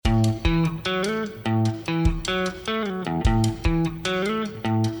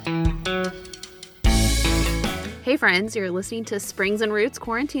Hey friends, you're listening to Springs and Roots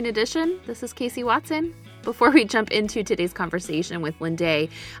Quarantine Edition. This is Casey Watson. Before we jump into today's conversation with Lindae,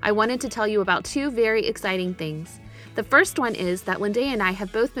 I wanted to tell you about two very exciting things. The first one is that Lindae and I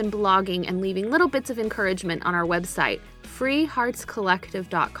have both been blogging and leaving little bits of encouragement on our website,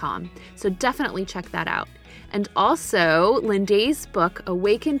 freeheartscollective.com. So definitely check that out. And also, Lindae's book,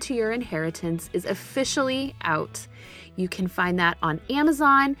 Awaken to Your Inheritance, is officially out. You can find that on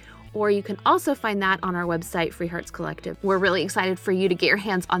Amazon, or you can also find that on our website, Free Hearts Collective. We're really excited for you to get your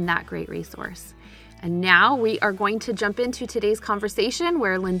hands on that great resource. And now we are going to jump into today's conversation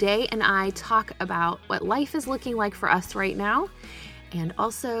where Lindae and I talk about what life is looking like for us right now. And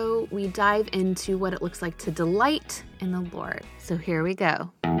also we dive into what it looks like to delight in the Lord. So here we go.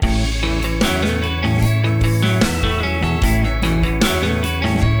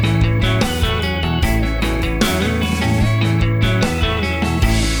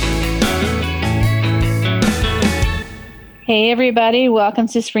 Hey everybody, welcome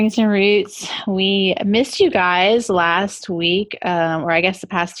to Springs and Roots. We missed you guys last week, or I guess the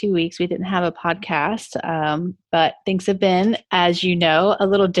past 2 weeks. We didn't have a podcast, but things have been, as you know, a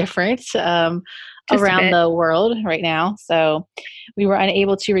little different around the world right now. So we were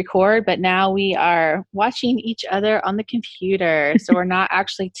unable to record, but now we are watching each other on the computer. So we're not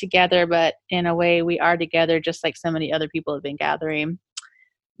actually together, but in a way we are together, just like so many other people have been gathering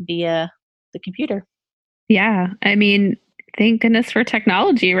via the computer. Yeah, I mean, thank goodness for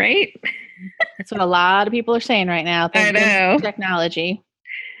technology, right? That's what a lot of people are saying right now. Thank goodness for technology.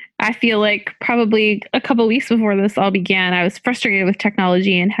 I feel like probably a couple of weeks before this all began, I was frustrated with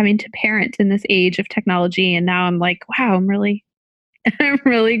technology and having to parent in this age of technology. And now I'm like, wow, I'm really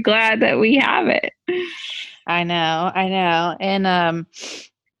glad that we have it. I know. And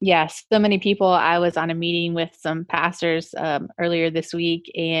yes, so many people. I was on a meeting with some pastors earlier this week,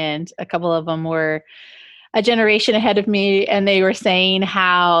 and a couple of them were a generation ahead of me, and they were saying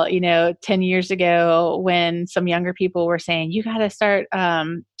how, 10 years ago when some younger people were saying, you got to start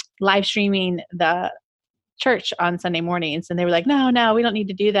live streaming the church on Sunday mornings. And they were like, no, we don't need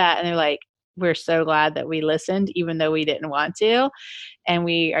to do that. And they're like, we're so glad that we listened, even though we didn't want to. And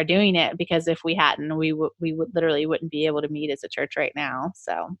we are doing it because if we hadn't, we would literally wouldn't be able to meet as a church right now.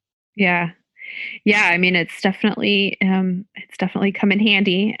 So, yeah. I mean, it's definitely come in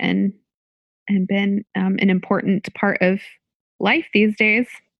handy and been an important part of life these days.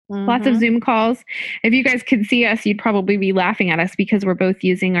 Mm-hmm. Lots of Zoom calls. If you guys could see us, you'd probably be laughing at us because we're both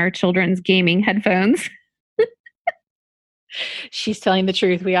using our children's gaming headphones. She's telling the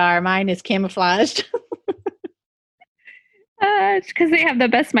truth. We are. Mine is camouflaged. Because they have the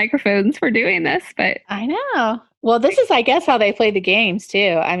best microphones for doing this, but I know. Well, this is, I guess, how they play the games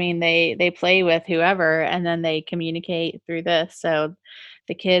too. I mean, they play with whoever, and then they communicate through this. So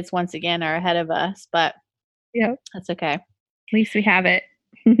the kids, once again, are ahead of us, but yeah, that's okay. At least we have it.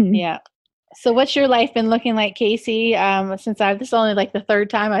 Yeah. So what's your life been looking like, Casey? Since this is only like the third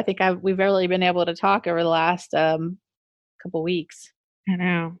time I think we've really been able to talk over the last couple weeks. I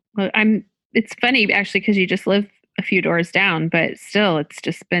know. Well, it's funny actually because you just live a few doors down, but still, it's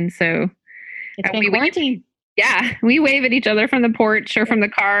just been so. It's been quarantine. We wave at each other from the porch or from the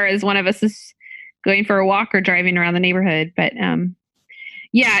car as one of us is going for a walk or driving around the neighborhood. But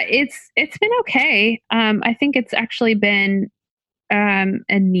yeah, it's been okay. I think it's actually been a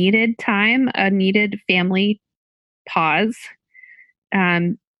needed time, a needed family pause.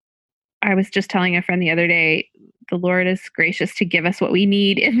 I was just telling a friend the other day, the Lord is gracious to give us what we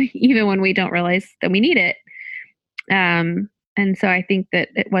need, even when we don't realize that we need it. And so I think that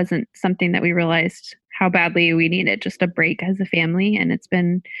it wasn't something that we realized how badly we needed, just a break as a family. And it's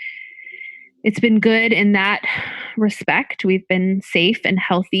been good in that respect. We've been safe and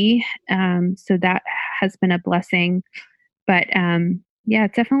healthy. So that has been a blessing. But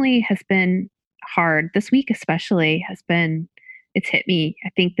it definitely has been hard. This week especially it's hit me. I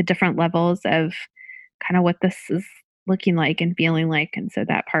think the different levels of kind of what this is looking like and feeling like. And so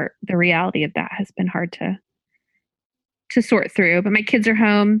that part, the reality of that has been hard to sort through. But my kids are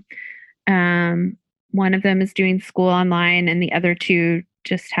home. One of them is doing school online and the other two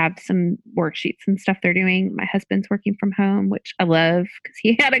just have some worksheets and stuff they're doing. My husband's working from home, which I love because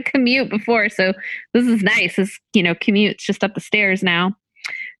he had a commute before. So this is nice. His, commute's just up the stairs now,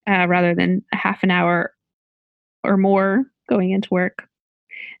 rather than a half an hour or more going into work.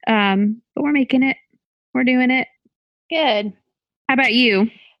 But we're making it. We're doing it. Good. How about you?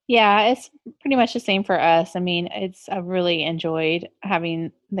 Yeah, it's pretty much the same for us. I mean, I've really enjoyed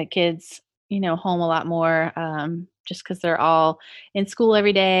having the kids, home a lot more, just because they're all in school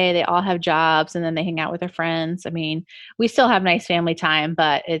every day. They all have jobs, and then they hang out with their friends. I mean, we still have nice family time,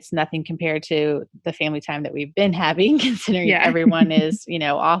 but it's nothing compared to the family time that we've been having, considering everyone is,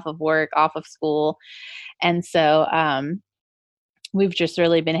 off of work, off of school. And so, we've just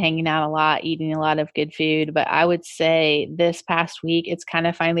really been hanging out a lot, eating a lot of good food. But I would say this past week, it's kind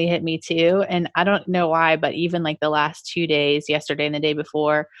of finally hit me too. And I don't know why, but even like the last 2 days, yesterday and the day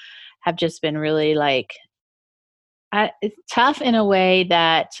before, have just been really like, it's tough in a way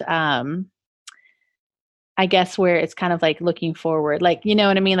that, I guess where it's kind of like looking forward, like, you know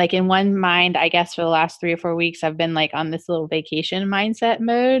what I mean? Like in one mind, I guess for the last 3 or 4 weeks, I've been like on this little vacation mindset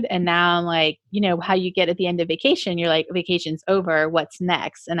mode. And now I'm like, how you get at the end of vacation, you're like, vacation's over. What's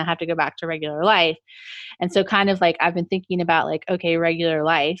next? And I have to go back to regular life. And so kind of like, I've been thinking about like, okay, regular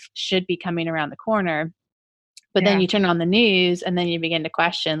life should be coming around the corner. But then you turn on the news and then you begin to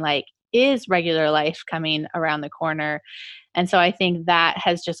question, like, is regular life coming around the corner? And so I think that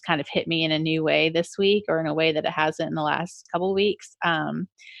has just kind of hit me in a new way this week, or in a way that it hasn't in the last couple of weeks.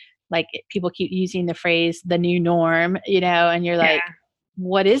 Like people keep using the phrase, the new norm, and you're like,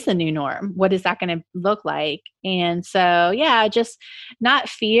 what is the new norm? What is that going to look like? And so, just not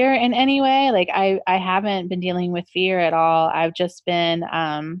fear in any way. Like I haven't been dealing with fear at all. I've just been,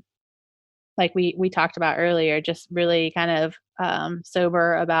 like we talked about earlier, just really kind of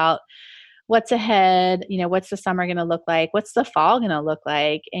sober about what's ahead, what's the summer going to look like? What's the fall going to look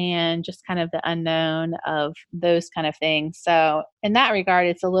like? And just kind of the unknown of those kind of things. So in that regard,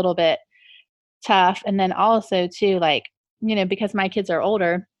 it's a little bit tough. And then also too, like, because my kids are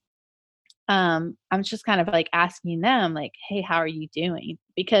older, I'm just kind of like asking them like, hey, how are you doing?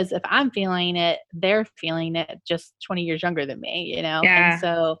 Because if I'm feeling it, they're feeling it, just 20 years younger than me, And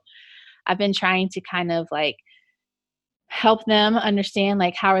so I've been trying to kind of like help them understand,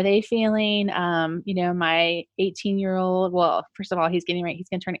 like, how are they feeling? My 18-year-old, well, first of all, he's going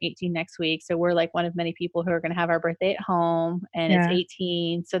to turn 18 next week. So we're like one of many people who are going to have our birthday at home, and it's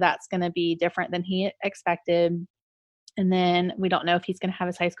 18. So that's going to be different than he expected. And then we don't know if he's going to have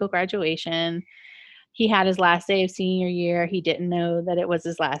his high school graduation. He had his last day of senior year. He didn't know that it was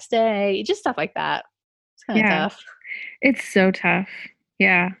his last day, just stuff like that. It's kind of tough. It's so tough.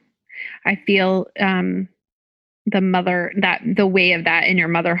 Yeah. I feel, the way of that in your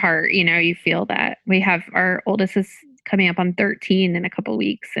mother heart, you feel that. We have our oldest is coming up on 13 in a couple of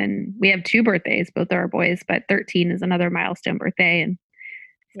weeks, and we have 2 birthdays, both are our boys, but 13 is another milestone birthday, and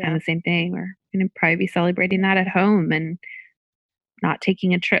it's kind of the same thing. We're going to probably be celebrating that at home and not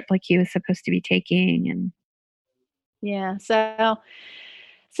taking a trip like he was supposed to be taking. And so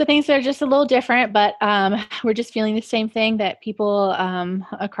things are just a little different, but we're just feeling the same thing that people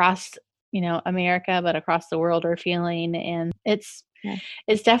across America, but across the world are feeling. And it's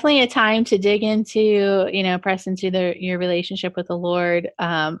definitely a time to dig into, press into your relationship with the Lord.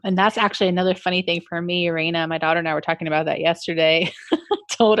 And that's actually another funny thing for me, Irena, my daughter and I were talking about that yesterday. I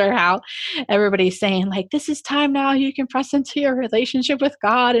told her how everybody's saying like, this is time now you can press into your relationship with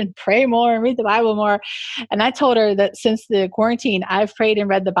God and pray more and read the Bible more. And I told her that since the quarantine, I've prayed and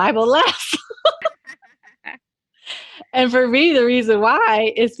read the Bible less. And for me, the reason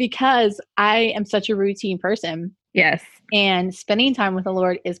why is because I am such a routine person. Yes. And spending time with the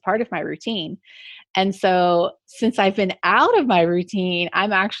Lord is part of my routine. And so since I've been out of my routine,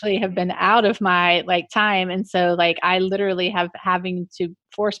 have been out of my time. And so I literally having to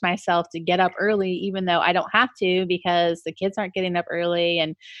force myself to get up early, even though I don't have to, because the kids aren't getting up early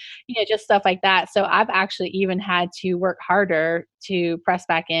and, just stuff like that. So I've actually even had to work harder to press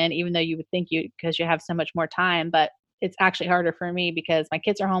back in, even though you would think because you have so much more time, but it's actually harder for me because my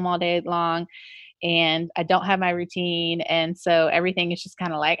kids are home all day long and I don't have my routine. And so everything is just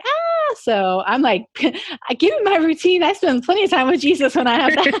kind of so I'm like, I give me my routine. I spend plenty of time with Jesus when I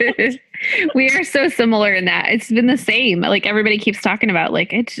have that. We are so similar in that. It's been the same. Everybody keeps talking about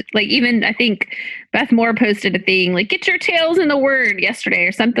it's even I think Beth Moore posted a thing get your tails in the Word yesterday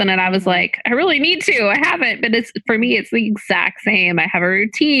or something. And I was like, I really need to. I haven't, but for me, it's the exact same. I have a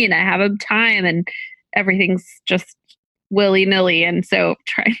routine. I have a time and everything's just willy-nilly. And so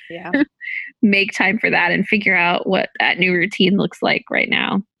try to make time for that and figure out what that new routine looks like right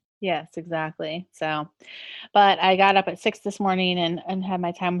now. Yes, exactly. So, but I got up at 6 this morning and had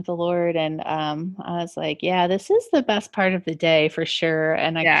my time with the Lord. And I was like, this is the best part of the day for sure.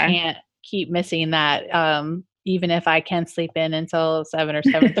 And I can't keep missing that. Even if I can sleep in until 7 or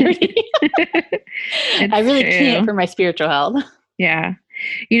 7:30. I really can't for my spiritual health. Yeah.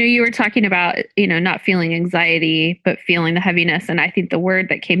 You were talking about, not feeling anxiety, but feeling the heaviness. And I think the word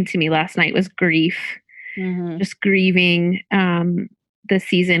that came to me last night was grief. Mm-hmm. Just grieving the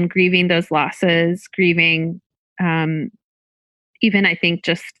season, grieving those losses, grieving, even I think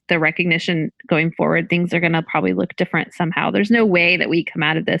just the recognition going forward, things are going to probably look different somehow. There's no way that we come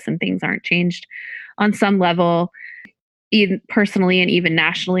out of this and things aren't changed on some level, even personally and even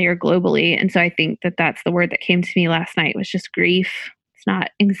nationally or globally. And so I think that that's the word that came to me last night was just grief. It's not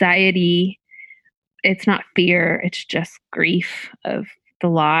anxiety. It's not fear. It's just grief of the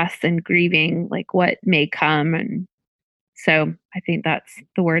loss and grieving like what may come. And so I think that's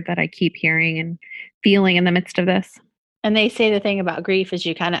the word that I keep hearing and feeling in the midst of this. And they say the thing about grief is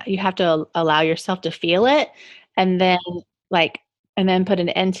you have to allow yourself to feel it and then put an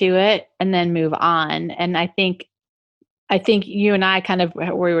end to it and then move on. And I think you and I kind of,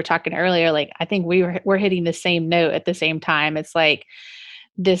 where we were talking earlier, like, I think we're hitting the same note at the same time. It's like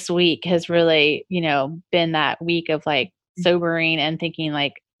this week has really, been that week of like sobering and thinking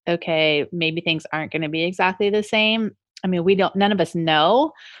like, okay, maybe things aren't going to be exactly the same. I mean, none of us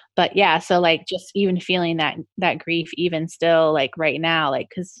know, but yeah. So like just even feeling that grief, even still like right now, like,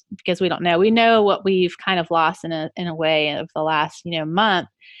 because we don't know, we know what we've kind of lost in a way of the last, month,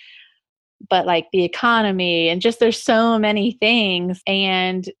 but like the economy and just, there's so many things.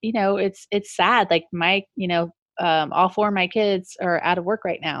 And, it's sad. Like all four of my kids are out of work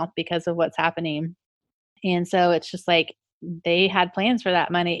right now because of what's happening. And so it's just like, they had plans for that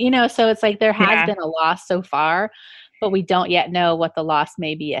money, so it's like there has been a loss so far, but we don't yet know what the loss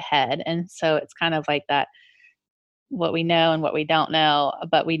may be ahead. And so it's kind of like that, what we know and what we don't know,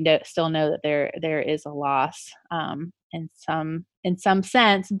 but we still know that there is a loss in some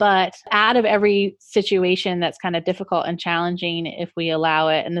sense. But out of every situation that's kind of difficult and challenging, if we allow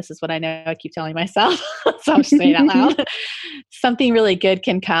it, and this is what I know I keep telling myself, so I'm just saying it out loud, something really good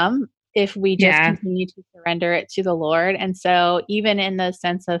can come if we just continue to surrender it to the Lord. And so even in the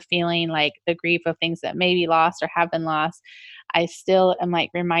sense of feeling like the grief of things that may be lost or have been lost, I still am like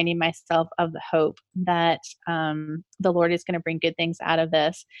reminding myself of the hope that the Lord is going to bring good things out of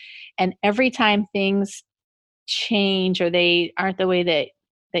this. And every time things change or they aren't the way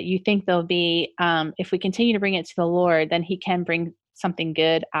that you think they'll be, if we continue to bring it to the Lord, then He can bring something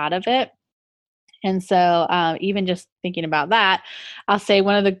good out of it. And so even just thinking about that, I'll say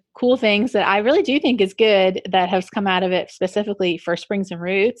one of the cool things that I really do think is good that has come out of it specifically for Springs and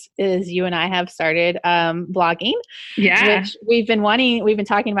Roots is you and I have started blogging. Yeah. Which we've been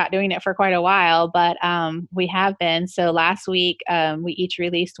talking about doing it for quite a while, but we have been. So last week we each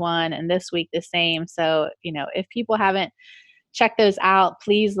released one and this week the same. So, if people haven't checked those out,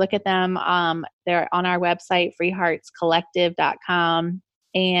 please look at them. They're on our website, freeheartscollective.com.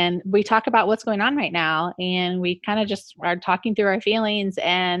 And we talk about what's going on right now. And we kind of just are talking through our feelings.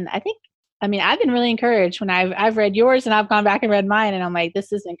 And I've been really encouraged when I've read yours and I've gone back and read mine. And I'm like,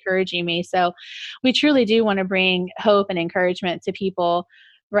 this is encouraging me. So we truly do want to bring hope and encouragement to people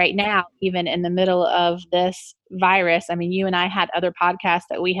right now, even in the middle of this virus. I mean, you and I had other podcasts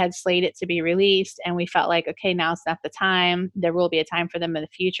that we had slated to be released. And we felt like, okay, now's not the time. There will be a time for them in the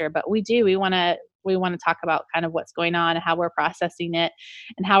future. But we want to talk about kind of what's going on and how we're processing it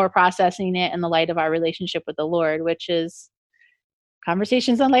in the light of our relationship with the Lord, which is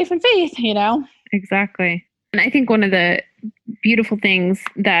conversations on life and faith, Exactly. And I think one of the beautiful things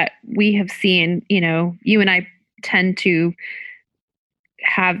that we have seen, you and I tend to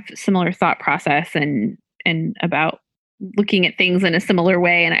have similar thought process and about looking at things in a similar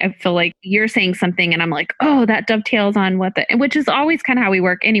way. And I feel like you're saying something and I'm like, oh, that dovetails on which is always kind of how we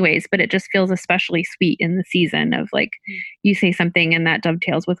work anyways, but it just feels especially sweet in the season of like, you say something and that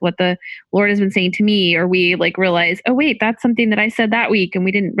dovetails with what the Lord has been saying to me, or we like realize, oh wait, that's something that I said that week and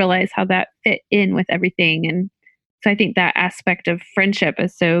we didn't realize how that fit in with everything. And so I think that aspect of friendship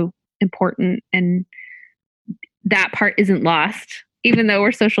is so important, and that part isn't lost. Even though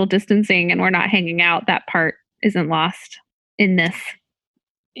we're social distancing and we're not hanging out, that part isn't lost in this.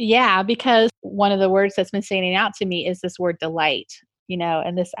 Yeah, because one of the words that's been standing out to me is this word delight,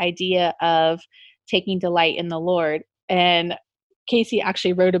 and this idea of taking delight in the Lord. And Casey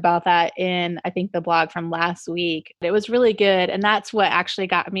actually wrote about that in, I think, the blog from last week. It was really good. And that's what actually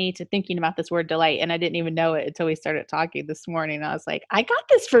got me to thinking about this word delight. And I didn't even know it until we started talking this morning. I was like, I got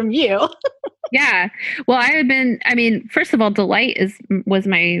this from you. Yeah. Well, first of all, delight has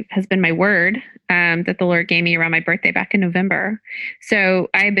been my word that the Lord gave me around my birthday back in November. So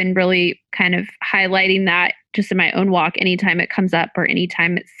I've been really kind of highlighting that just in my own walk, anytime it comes up or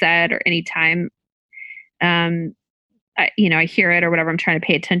anytime it's said or anytime, I hear it or whatever, I'm trying to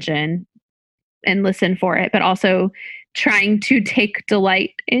pay attention and listen for it, but also trying to take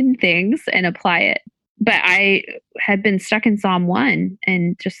delight in things and apply it. But I had been stuck in Psalm 1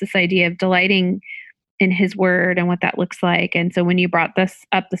 and just this idea of delighting in his word and what that looks like. And so when you brought this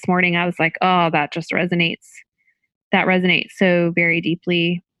up this morning, I was like, oh, that just resonates. That resonates so very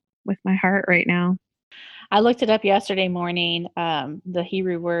deeply with my heart right now. I looked it up yesterday morning. The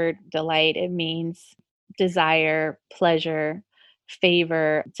Hebrew word delight, it means desire, pleasure,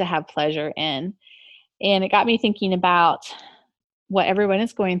 favor, to have pleasure in. And it got me thinking about what everyone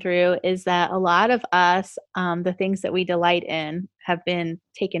is going through is that a lot of us, the things that we delight in have been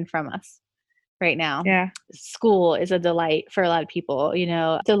taken from us right now. Yeah. School is a delight for a lot of people,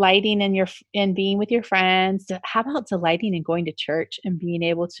 delighting in being with your friends. How about delighting in going to church and being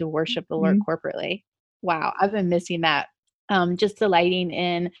able to worship the Lord corporately? Wow, I've been missing that. Just delighting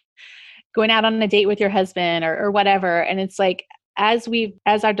in going out on a date with your husband or whatever. And it's like, as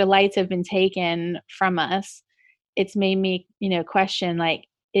our delights have been taken from us, it's made me, question, like,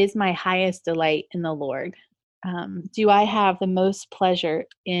 is my highest delight in the Lord? Do I have the most pleasure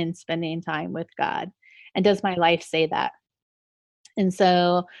in spending time with God? And does my life say that? And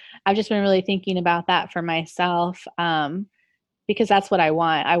so I've just been really thinking about that for myself, because that's what I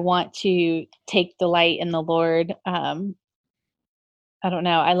want. I want to take delight in the Lord. I don't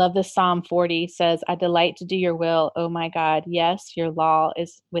know. I love this Psalm 40 says, I delight to do your will. Oh my God. Yes, your law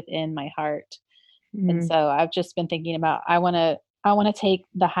is within my heart. And so I've just been thinking about, I want to take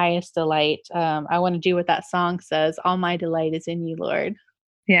the highest delight. I want to do what that song says. All my delight is in you, Lord.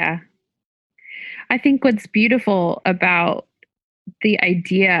 Yeah. I think what's beautiful about the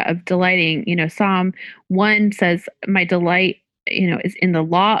idea of delighting, Psalm 1 says, my delight, is in the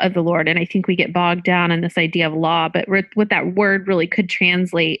law of the Lord. And I think we get bogged down in this idea of law, but what that word really could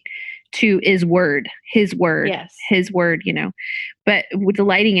translate to is word, his word, yes. His word, but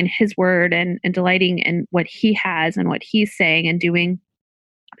delighting in his word and delighting in what he has and what he's saying and doing.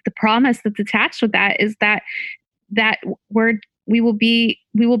 The promise that's attached with that is that word, we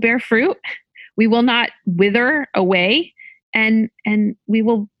will bear fruit. We will not wither away, and we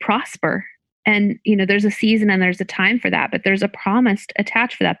will prosper. And, there's a season and there's a time for that, but there's a promise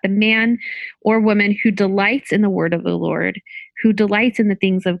attached for that. The man or woman who delights in the word of the Lord, who delights in the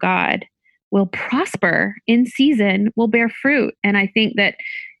things of God, will prosper in season, will bear fruit. And I think that,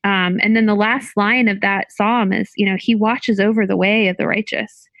 and then the last line of that psalm is, he watches over the way of the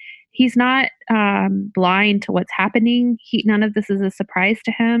righteous. He's not blind to what's happening. None of this is a surprise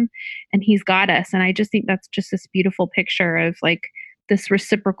to him, and he's got us. And I just think that's just this beautiful picture of like this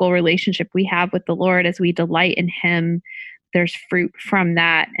reciprocal relationship we have with the Lord as we delight in him. There's fruit from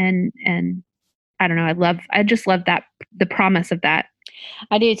that. And I don't know. I just love that, the promise of that.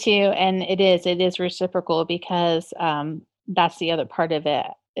 I do too. And it is reciprocal because that's the other part of it.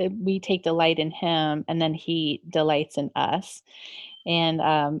 We take delight in him and then he delights in us.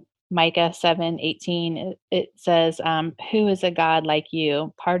 And Micah 7:18, it says, who is a God like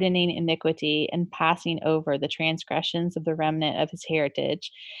you, pardoning iniquity and passing over the transgressions of the remnant of his heritage?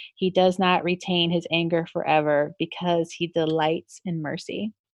 He does not retain his anger forever because he delights in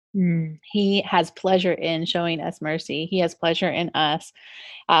mercy. He has pleasure in showing us mercy. He has pleasure in us.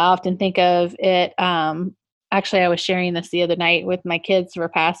 I often think of it. Actually, I was sharing this the other night with my kids for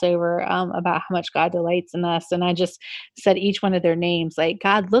Passover about how much God delights in us. And I just said each one of their names, like,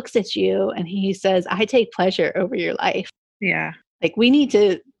 God looks at you and he says, I take pleasure over your life. Yeah. Like, we need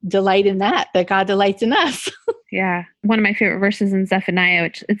to delight in that God delights in us. Yeah. One of my favorite verses in Zephaniah,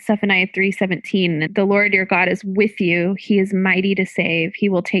 which it's Zephaniah 3:17. The Lord your God is with you. He is mighty to save. He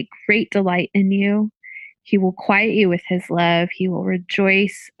will take great delight in you. He will quiet you with his love. He will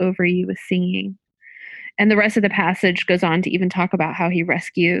rejoice over you with singing. And the rest of the passage goes on to even talk about how he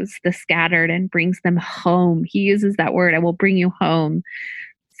rescues the scattered and brings them home. He uses that word, I will bring you home.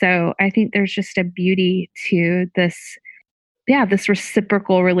 So I think there's just a beauty to this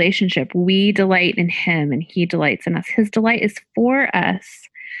reciprocal relationship. We delight in him and he delights in us. His delight is for us.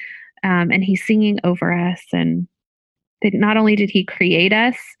 And he's singing over us. And that not only did he create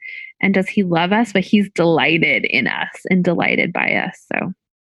us and does he love us, but he's delighted in us and delighted by us. So,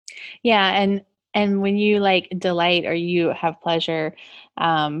 yeah. And when you like delight or you have pleasure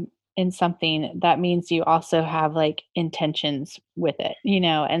in something, that means you also have like intentions with it,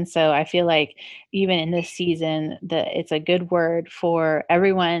 And so I feel like even in this season, that it's a good word for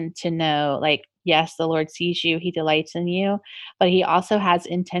everyone to know, like, yes, the Lord sees you, he delights in you, but he also has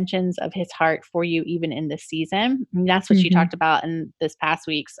intentions of his heart for you, even in this season. And that's what you talked about in this past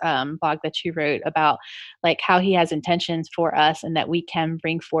week's blog that you wrote about, like how he has intentions for us and that we can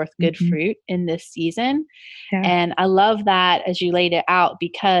bring forth good fruit in this season. Yeah. And I love that as you laid it out,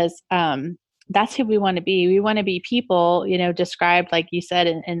 because that's who we want to be. We want to be people, described, like you said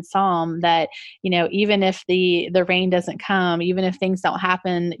in Psalm, that, even if the rain doesn't come, even if things don't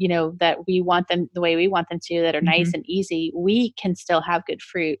happen, that we want them the way we want them to, that are nice and easy, we can still have good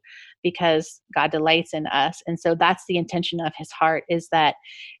fruit because God delights in us. And so that's the intention of his heart, is that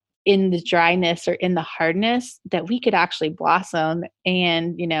in the dryness or in the hardness, that we could actually blossom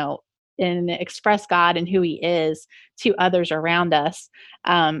and, and express God and who he is to others around us.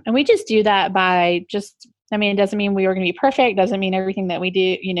 And we just do that by it doesn't mean we are going to be perfect. Doesn't mean everything that we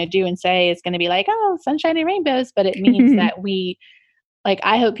do and say is going to be like, oh, sunshine and rainbows. But it means that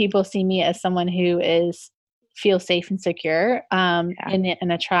I hope people see me as someone who feels safe and secure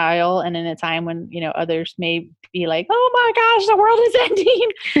in a trial and in a time when, others may be like, oh my gosh, the world is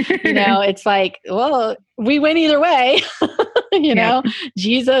ending. It's like, well, we win either way.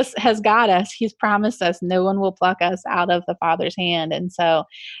 Jesus has got us. He's promised us no one will pluck us out of the Father's hand. And so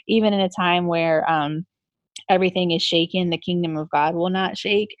even in a time where everything is shaken, the kingdom of God will not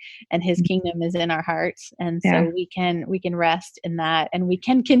shake, and his kingdom is in our hearts. And so we can rest in that, and we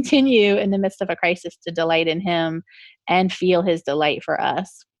can continue in the midst of a crisis to delight in him and feel his delight for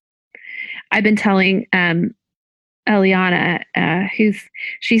us. I've been telling Eliana,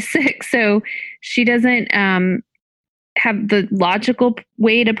 she's sick, so she doesn't have the logical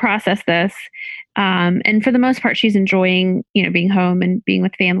way to process this. And for the most part, she's enjoying, being home and being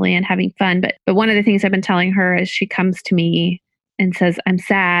with family and having fun. But one of the things I've been telling her is she comes to me and says, I'm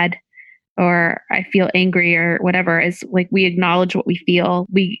sad, or I feel angry, or whatever, is like, we acknowledge what we feel.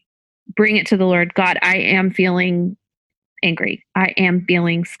 We bring it to the Lord. God, I am feeling angry. I am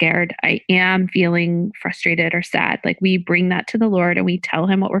feeling scared. I am feeling frustrated or sad. Like, we bring that to the Lord and we tell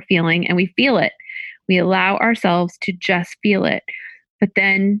him what we're feeling, and we feel it. We allow ourselves to just feel it. But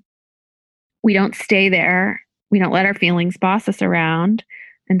then we don't stay there. We don't let our feelings boss us around.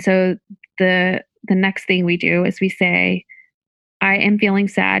 And so the next thing we do is we say, I am feeling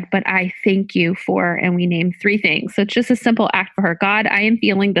sad, but I thank you for, and we name 3 things. So it's just a simple act for her. God, I am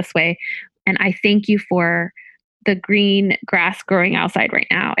feeling this way, and I thank you for the green grass growing outside right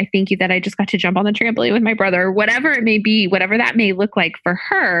now. I thank you that I just got to jump on the trampoline with my brother, whatever it may be, whatever that may look like for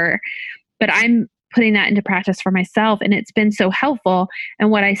her. But I'm putting that into practice for myself, and it's been so helpful.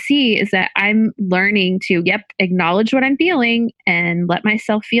 And what I see is that I'm learning to, acknowledge what I'm feeling and let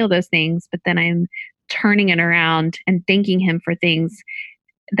myself feel those things, but then I'm turning it around and thanking him for things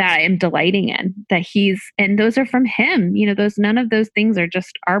that I am delighting in, and those are from him. None of those things are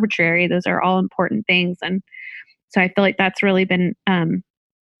just arbitrary. Those are all important things. And so I feel like that's really been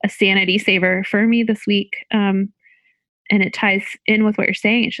a sanity saver for me this week. And it ties in with what you're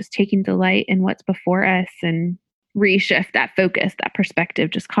saying. It's just taking delight in what's before us and reshift that focus, that perspective,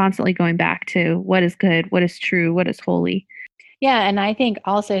 just constantly going back to what is good, what is true, what is holy. Yeah. And I think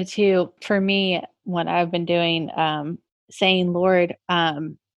also too, for me, what I've been doing, saying, Lord,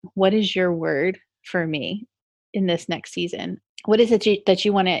 what is your word for me in this next season? What is it that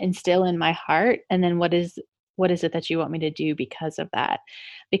you want to instill in my heart? And then what is it that you want me to do because of that?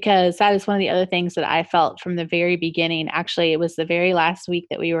 Because that is one of the other things that I felt from the very beginning. Actually, it was the very last week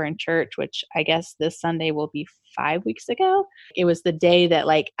that we were in church, which I guess this Sunday will be 5 weeks ago. It was the day that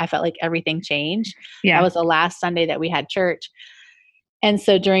I felt like everything changed. Yeah. That was the last Sunday that we had church. And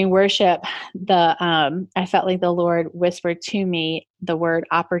so during worship, I felt like the Lord whispered to me the word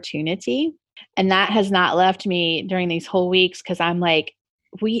opportunity. And that has not left me during these whole weeks, because I'm like,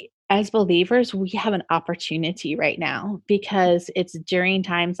 as believers, we have an opportunity right now, because it's during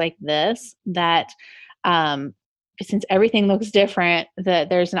times like this that, since everything looks different, that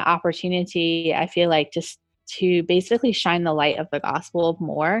there's an opportunity, I feel like, just to basically shine the light of the gospel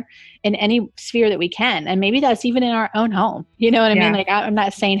more in any sphere that we can. And maybe that's even in our own home. You know what I mean? Like, I'm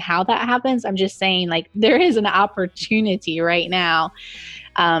not saying how that happens. I'm just saying, like, there is an opportunity right now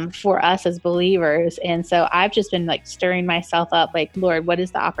for us as believers. And so I've just been stirring myself up, Lord, what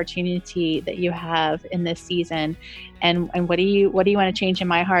is the opportunity that you have in this season? And what do you want to change in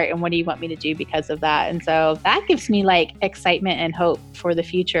my heart? And what do you want me to do because of that? And so that gives me excitement and hope for the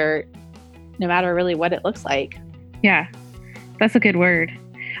future, no matter really what it looks like. Yeah, that's a good word.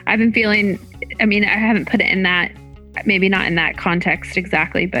 I've been feeling, I haven't put it in that, maybe not in that context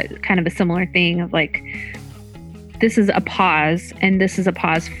exactly, but kind of a similar thing of this is a pause, and this is a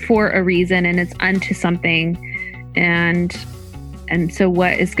pause for a reason, and it's unto something. And so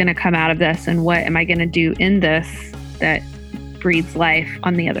what is going to come out of this, and what am I going to do in this that breathes life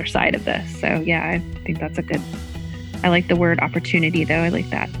on the other side of this? So yeah, I think that's I like the word opportunity though. I like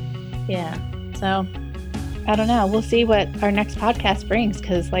that. Yeah. So I don't know. We'll see what our next podcast brings,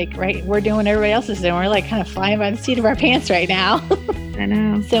 because we're doing what everybody else is doing. We're kind of flying by the seat of our pants right now. I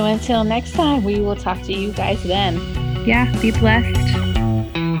know. So until next time, we will talk to you guys then. Yeah, be blessed.